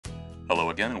Hello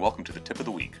again and welcome to the Tip of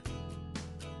the Week.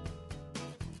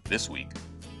 This week,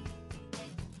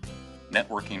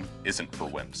 networking isn't for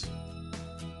wimps.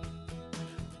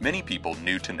 Many people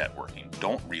new to networking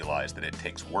don't realize that it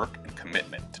takes work and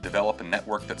commitment to develop a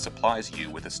network that supplies you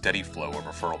with a steady flow of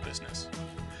referral business.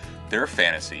 Their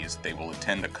fantasy is they will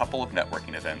attend a couple of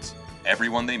networking events,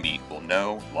 everyone they meet will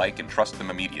know, like, and trust them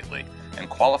immediately, and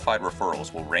qualified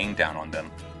referrals will rain down on them,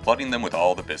 flooding them with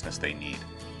all the business they need.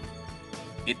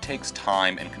 It takes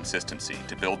time and consistency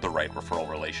to build the right referral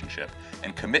relationship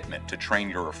and commitment to train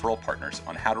your referral partners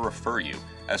on how to refer you,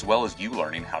 as well as you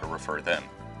learning how to refer them.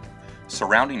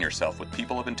 Surrounding yourself with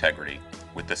people of integrity,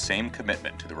 with the same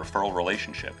commitment to the referral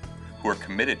relationship, who are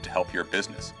committed to help your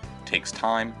business, takes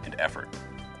time and effort.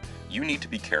 You need to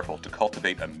be careful to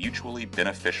cultivate a mutually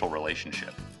beneficial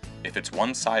relationship. If it's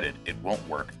one-sided, it won't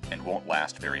work and won't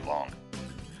last very long.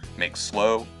 Make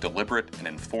slow, deliberate, and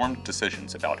informed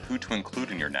decisions about who to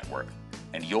include in your network,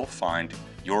 and you'll find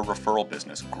your referral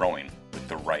business growing with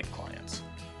the right clients.